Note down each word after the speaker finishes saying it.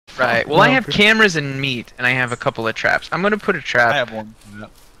Right. Well, I have cameras and meat, and I have a couple of traps. I'm gonna put a trap. I have one.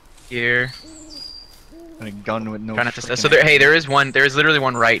 Here. And a gun with no. Try not to. So there. Hey, there is one. There is literally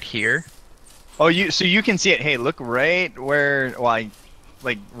one right here. Oh, so you can see it. Hey, look right where, like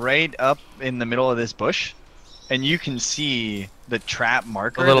right up in the middle of this bush, and you can see the trap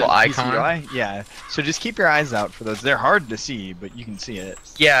marker. A little icon. PCUI. Yeah. So just keep your eyes out for those. They're hard to see, but you can see it.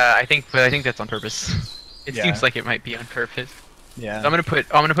 Yeah, I think that's on purpose. It seems like it might be on purpose. Yeah. So I'm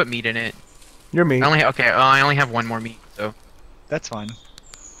gonna put meat in it. Your meat. I only have one more meat, so. That's fine.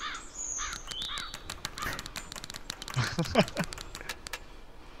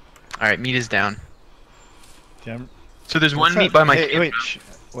 Alright, meat is down. Damn. So there's one meat by my camera. Wait,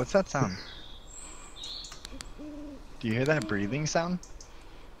 what's that sound? Do you hear that breathing sound?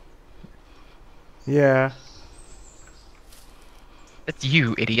 Yeah. That's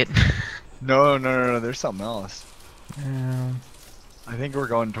you, idiot. No, there's something else. Yeah. I think we're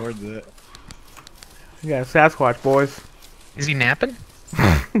going towards it. Yeah, Sasquatch, boys. Is he napping?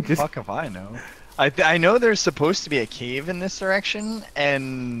 Just... Fuck if I know. I know there's supposed to be a cave in this direction,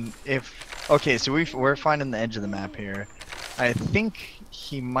 and if... Okay, so we're finding the edge of the map here. I think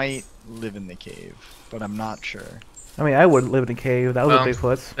he might live in the cave, but I'm not sure. I mean, I wouldn't live in a cave. That was a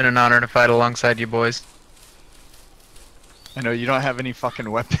Bigfoot. It's been an honor to fight alongside you boys. I know you don't have any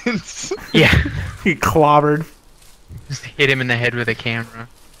fucking weapons. Yeah. He clobbered. Just hit him in the head with a camera.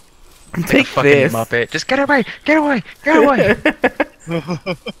 Take fucking this. Muppet. Just get away! Get away! Get away!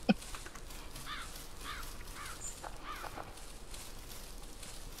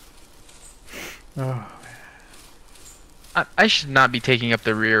 Oh. I should not be taking up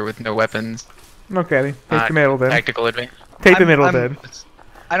the rear with no weapons. Okay, take the middle then. Tactical advantage. Take the middle then.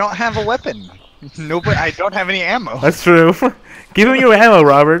 I don't have a weapon. Nobody. I don't have any ammo. That's true. Give him your ammo,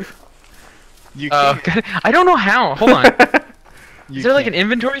 Robert. You can't. I don't know how. Hold on. Is there like an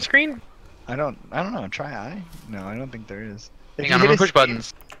inventory screen? I don't know. Try I. No, I don't think there is. Hang on, I'm gonna push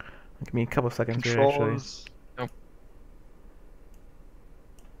buttons. Give me a couple seconds here, Controls. actually. Nope.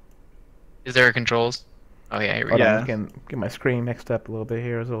 Is there a controls? Oh yeah, here we Hold go. on, I can get my screen mixed up a little bit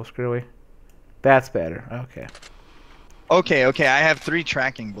here. It's a little screwy. That's better. Okay. Okay. I have 3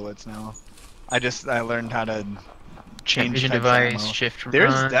 tracking bullets now. I learned how to change vision types of device, ammo. shift run.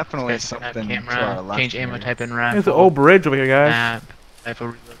 There's definitely Type something camera, to our left change ammo here. type in rifle. There's an old bridge over here, guys. Map, rifle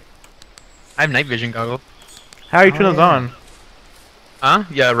reload. I have night vision goggles. How you turn those on? Huh?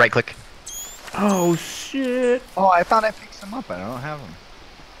 Yeah, right click. Oh shit! Oh, I thought I picked them up. I don't have them.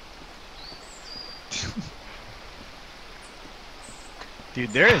 Dude,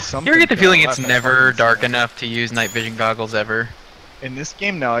 there is something. You ever get the to feeling our it's left. never dark enough to use night vision goggles ever? In this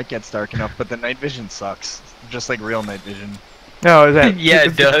game, no, it gets dark enough, but the night vision sucks. Just like real night vision. No, is that? Yeah,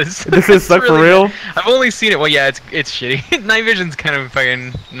 it does. Does it suck for real? I've only seen it. Well, yeah, it's shitty. Night vision's kind of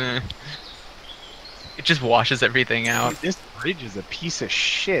fucking. It just washes everything out. Dude, this bridge is a piece of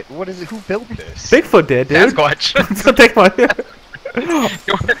shit. What is it? Who built this? Bigfoot did, dude. Sasquatch. So take my.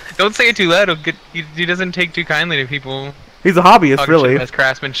 Don't say it too loud. He doesn't take too kindly to people. He's a hobbyist, really. As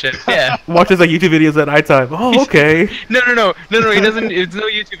craftsmanship. Yeah. Watches like YouTube videos at nighttime. Oh, okay. No. He doesn't. It's no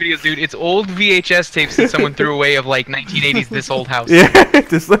YouTube videos, dude. It's old VHS tapes that someone threw away of like 1980s. This old house. Yeah.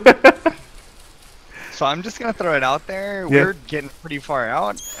 Just. So I'm just gonna throw it out there. Yeah. We're getting pretty far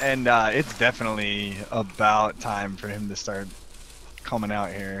out, and it's definitely about time for him to start coming out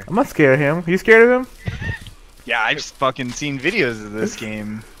here. I'm not scared of him. You scared of him? Yeah, I just fucking seen videos of this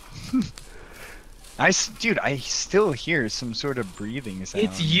game. Dude, I still hear some sort of breathing sound.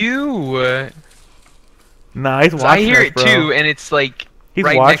 It's you. Nah, he's watching I hear us, it bro. too, and it's like He's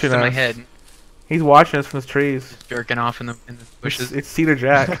right next watching to my us. head. He's watching us from his trees. Jerking off in the bushes. It's Cedar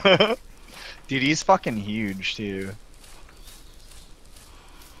Jack. Dude, he's fucking huge too.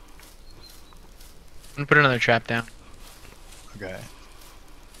 I'm gonna put another trap down. Okay.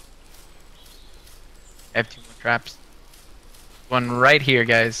 I have 2 more traps. One right here,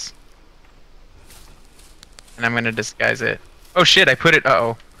 guys. And I'm gonna disguise it. Oh shit! I put it. Uh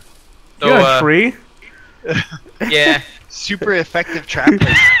oh. So, You got free? Yeah. Super effective trap.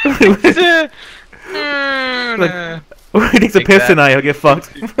 Like, when he takes a Take piss that. tonight, he'll get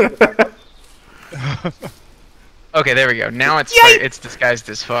fucked. Okay, there we go. Now it's disguised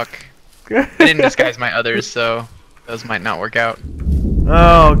as fuck. I didn't disguise my others, so those might not work out.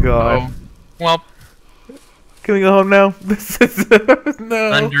 Oh god. Oh. Well, Can we go home now? This is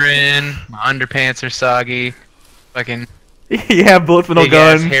no. my underpants are soggy. Fucking You have bullets with no big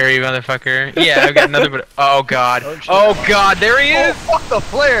ass gun. hairy motherfucker. Yeah, I've got another. But oh god. Oh, shit. Oh god, there he Oh is. fuck the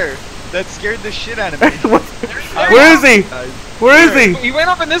flare! That scared the shit out of me. Where is he? Where is he? He went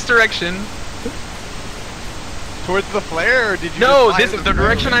off in this direction. towards the flare, or did you? No, just this fly is the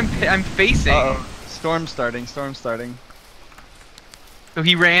direction I'm facing. Uh-oh. Storm starting. Storm starting. So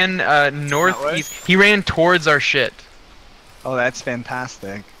he ran northeast. He ran towards our shit. Oh, that's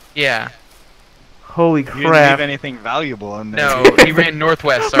fantastic. Yeah. Holy You didn't crap. leave anything valuable in there. No, he ran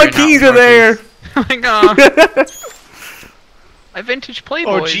northwest. Sorry, My keys are there! Like, no. My vintage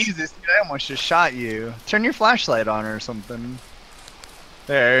Playboys. Oh Jesus, dude, I almost just shot you. Turn your flashlight on or something.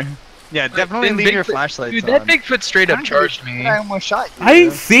 There. Yeah, definitely Then leave your Bigfoot- flashlight Dude, on. that Bigfoot straight up charged me. I almost shot you. I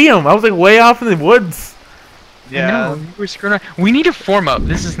didn't see him. I was like way off in the woods. Yeah. No, you were screwing around. We need to form up.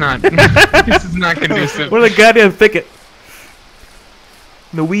 This is not. This is not conducive. We're in the goddamn thicket.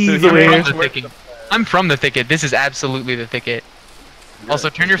 The weeds he over ran here. from the thicket. I'm from the thicket. This is absolutely the thicket. Also,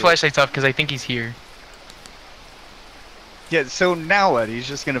 turn your flashlights off because I think he's here. Yeah, so now what? He's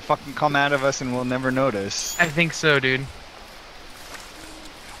just gonna fucking come out of us and we'll never notice. I think so, dude.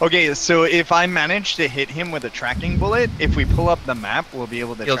 Okay, so if I manage to hit him with a tracking bullet, if we pull up the map, we'll be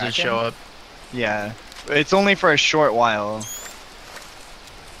able to He'll track just him? show up. Yeah. It's only for a short while.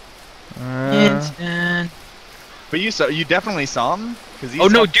 But you definitely saw him? Cause Oh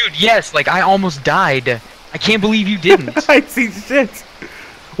no, dude! Yes, like I almost died. I can't believe you didn't. I see shit.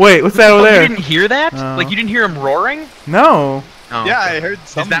 Wait, what's that over Oh, there? You didn't hear that? No. Like you didn't hear him roaring? No. Oh, Yeah, okay. I heard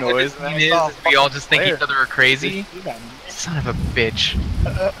some Is that what noise. this and I scene is? saw a Is we all fucking just think flare. each other are crazy? Son of a bitch.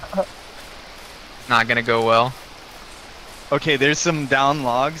 Not gonna go well. Okay, there's some down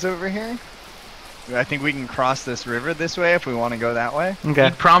logs over here. I think we can cross this river this way if we want to go that way. Okay.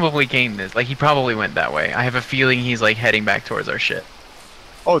 He probably came this. Like he probably went that way. I have a feeling he's like heading back towards our shit.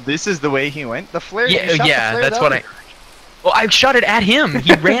 Oh, this is the way he went? The flare? Yeah, You shot the yeah, flare that's the what other- Well, I shot it at him.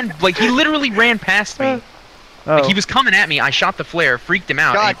 He ran, like he literally ran past me. Oh. Like he was coming at me. I shot the flare, freaked him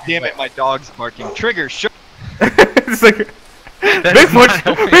out. God and- damn it, my dog's barking. Trigger, It's like That's Bigfoot. not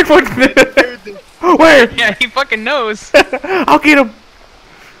how it- Bigfoot. Where? Yeah, he fucking knows. I'll get him.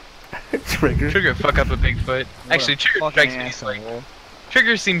 Trigger. Trigger fuck up a Bigfoot. Actually, Trigger fucking strikes me as like asshole.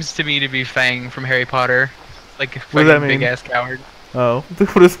 Trigger seems to me to be Fang from Harry Potter, like a What does that fucking mean? big ass coward. Oh,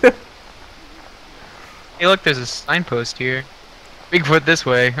 what is it? Hey, look, there's a signpost here. Bigfoot this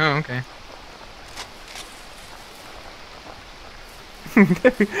way. Oh, okay.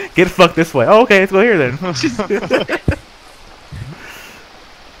 Get fucked this way. Oh, okay, let's go here then.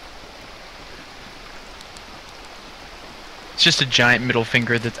 It's just a giant middle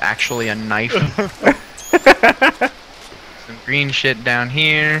finger that's actually a knife. Some green shit down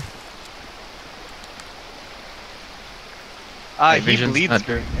here. Ah, My he vision's bleeds not-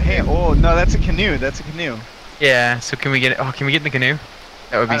 green. Hey, oh, no, that's a canoe. That's a canoe. Yeah. So can we get? Oh, can we get in the canoe?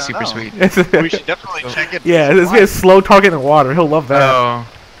 That would I be don't super know. sweet. We should definitely check it. Yeah, this guy's slow target in the water. He'll love that. Oh.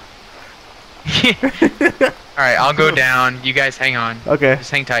 Alright, I'll go down. You guys hang on. Okay.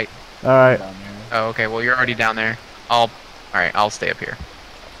 Just hang tight. Alright. Oh, okay. Well, you're already down there. Alright, I'll stay up here.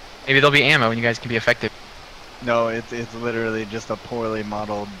 Maybe there'll be ammo and you guys can be effective. No, it's literally just a poorly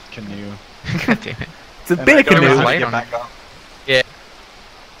modeled canoe. God damn it. It's a And big I don't know canoe. how to Light get on back up.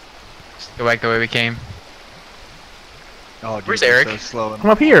 Just go back the way we came. Oh, dude, Where's he's Eric? So slow and Come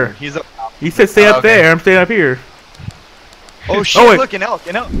up here. He's up. He said stay Oh, up okay. there. I'm staying up here. Oh shit! wait. Look, an elk,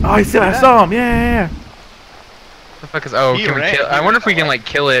 an elk. Oh, I said I saw him. Yeah. The fuck is? Oh, He can we ran- kill? he I wonder ran if we can away. like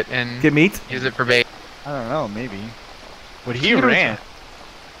kill it and Get meat. use it for bait. I don't know, maybe. But he You don't- ran.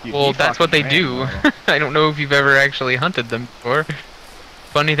 Dude, Well, he that's what they fucking do. ran, bro. I don't know if you've ever actually hunted them before.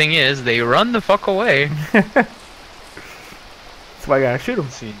 Funny thing is, they run the fuck away. That's why I gotta shoot him.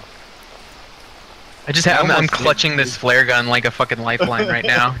 Let's see. I just have, I'm almost clutching did. this flare gun like a fucking lifeline right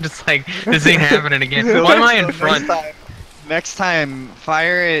now. Just like, this ain't happening again. So Why am I in next front? Next time,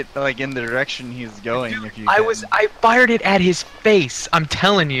 fire it like in the direction he's going. If you I can. I fired it at his face. I'm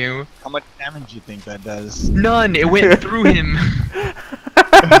telling you. How much damage do you think that does? None. It went through him.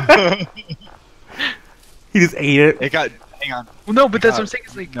 He just ate it. It got. Hang on. Well, no, but that's what I'm saying.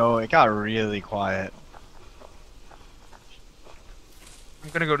 It's like, No, it got really quiet. I'm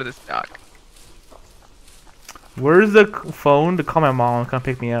gonna go to this dock. Where's the phone to call my mom and come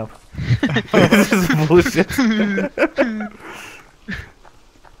pick me up? This is bullshit.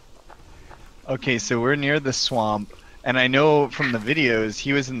 Okay, so we're near the swamp, and I know from the videos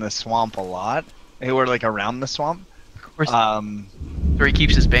he was in the swamp a lot. They were like around the swamp. Where's Um, where he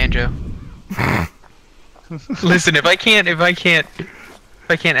keeps his banjo? Listen, if I can't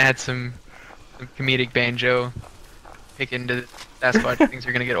add some comedic banjo pick into this Sasquatch, things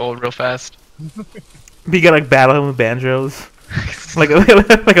are gonna get old real fast. You gotta like battle him with banjos. like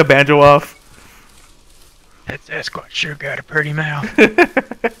like a banjo off. That Sasquatch sure got a pretty mouth.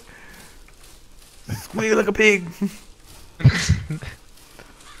 Squeal like a pig.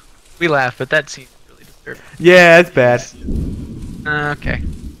 We laugh, but that seems really Yeah, that's bad. Okay.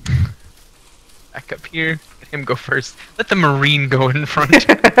 Back up here. Let him go first. Let the Marine go in front.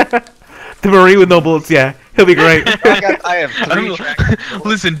 The Marine with no bullets, yeah. He'll be great. I have 3 tracks.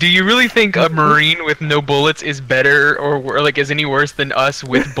 Listen, do you really think a Marine with no bullets is better or like is any worse than us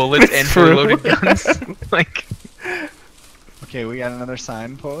with bullets and fully True. loaded guns? Like, Okay, we got another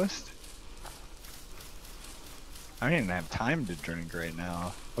signpost. I don't even have time to drink right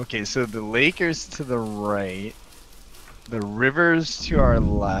now. Okay, so the lake is to the right. The river's to our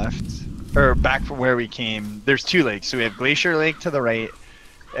left. Or back from where we came. There's 2 lakes. So we have Glacier Lake to the right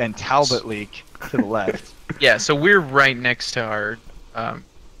and Talbot Lake to the left. yeah, so we're right next to our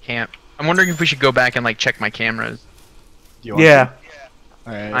camp. I'm wondering if we should go back and like check my cameras. Do you want Yeah. to?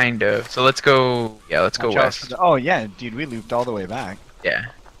 Alright. Kind of. So let's go. Yeah, let's go Watch out west. for the- Oh yeah, dude, we looped all the way back. Yeah.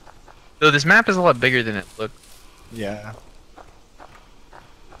 So this map is a lot bigger than it looked. Yeah.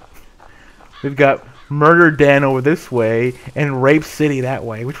 We've got Murder Den over this way and Rape City that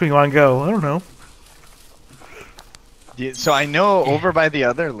way. Which way you want to go? I don't know. Yeah, so I know over by the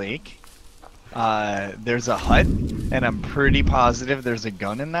other lake, there's a hut, and I'm pretty positive there's a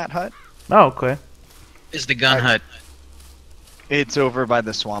gun in that hut. Oh, okay. Is the gun hut? It's over by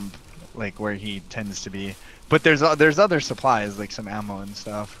the swamp, like where he tends to be. But there's other supplies, like some ammo and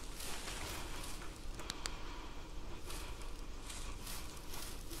stuff.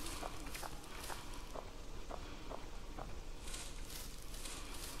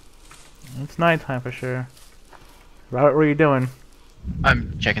 It's nighttime for sure. Robert, what are you doing?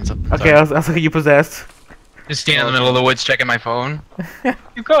 I'm checking something. Okay, I was thinking you possessed. Just standing in the middle of the woods checking my phone.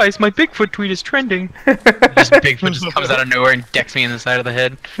 You guys, my Bigfoot tweet is trending. Just Bigfoot just comes out of nowhere and decks me in the side of the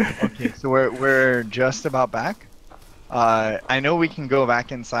head. Okay, so we're just about back. I know we can go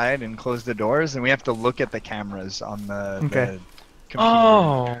back inside and close the doors, and we have to look at the cameras on the Okay. computer.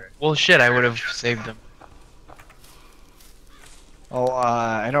 Oh, well shit, I would have saved them. Oh,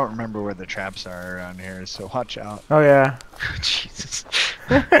 I don't remember where the traps are around here, so watch out. Oh, yeah. Jesus.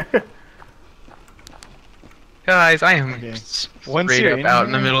 Guys, I am Okay. straight Once you're up in out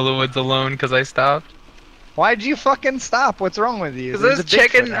in the here- middle of the woods alone because I stopped. Why'd you fucking stop? What's wrong with you? Because I was There's a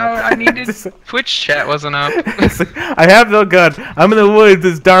Bigfoot checking out out, I needed... Twitch chat wasn't up. I have no gun. I'm in the woods.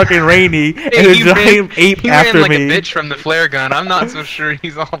 It's dark and rainy, and a he giant ape he after ran like me. a bitch from the flare gun. I'm not so sure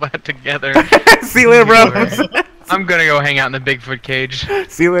he's all that together. See you later, bro. I'm gonna go hang out in the Bigfoot cage.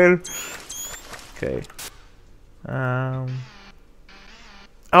 See you later. Okay.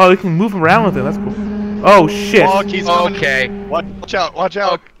 Oh, we can move around with it. That's cool. Oh shit! Oh, he's coming. Okay. Watch out! Watch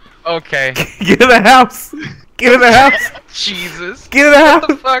out! Okay. Get in the house. Get in the house. Jesus. Get in the What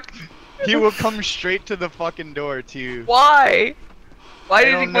the house. fuck? He will come straight to the fucking door too. Why? Why I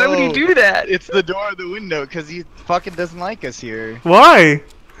did he, don't why would he know. do that? It's the door of the window, cause he fucking doesn't like us here. Why?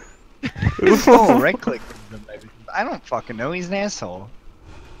 Oh, right click. I don't fucking know. He's an asshole.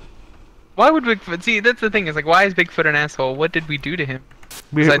 Why would Bigfoot? See, that's the thing. Is like, why is Bigfoot an asshole? What did we do to him?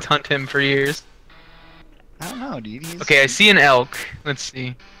 We- Besides hunt him for years. I don't know, dude. He's... Okay, I see an elk. Let's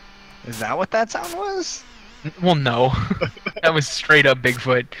see. Is that what that sound was? Well, no. That was straight up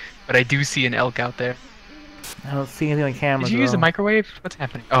Bigfoot. But I do see an elk out there. I don't see anything on camera. Did you use a microwave? What's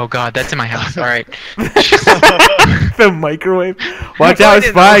happening? Oh god, that's in my house. Alright. The microwave. Watch I out! It's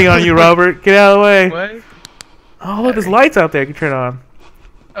didn't spying know. on you, Robert. Get out of the way. What? Oh, look, there's lights out there. You can turn on.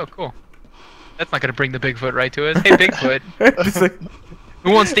 Oh, cool. That's not gonna bring the Bigfoot right to us. Hey, Bigfoot. Just like,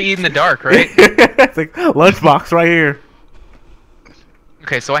 Who wants to eat in the dark, right? it's like lunchbox right here.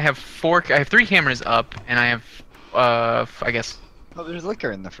 Okay, so I have 3 cameras up, and I have, I guess, Oh, there's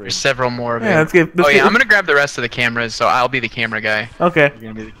liquor in the there's fridge. several more of Yeah, it. let's get. Let's Oh yeah, get- I'm gonna grab the rest of the cameras, so I'll be the camera guy. Okay,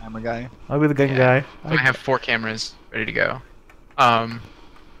 You're gonna be the camera guy. I'll be the gun Yeah. guy. I have 4 cameras ready to go.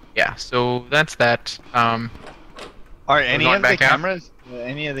 Yeah, so that's that. Are any going of the back out? cameras?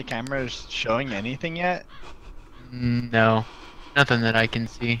 Any of the cameras showing anything yet? No, nothing that I can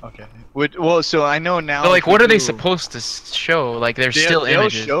see. Okay. Well, so I know now. But like, if we what are they do- supposed to show? Like, there's They'll- still they'll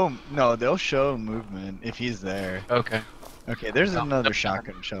images. show. No, they'll show movement if he's there. Okay. Okay, there's No, another no.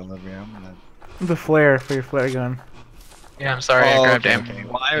 shotgun shell over here. I'm gonna... The flare for your flare gun. Yeah, I'm sorry, I Oh, grabbed okay, him. okay.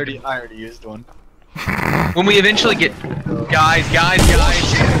 Well, I already used one. When we eventually get, guys,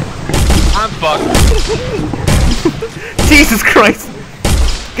 I'm fucked. Jesus Christ!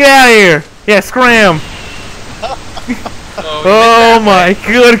 Get out of here! Yeah, scram! Oh my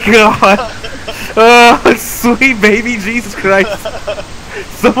good God! Oh, sweet baby Jesus Christ!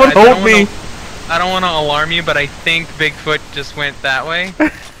 Someone Guys, I hold don't me! I don't want to alarm you, but I think Bigfoot just went that way.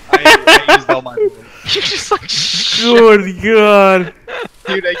 I used all my bullets. You're just like, shit. Good God!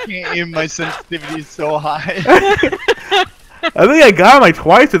 Dude, I can't aim. My sensitivity is so high. I think I got him like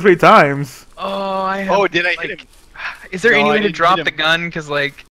twice or 3 times. Oh, I have. Oh, did I hit like, him? Is there No, any I way to didn't drop hit the him. gun? Cause like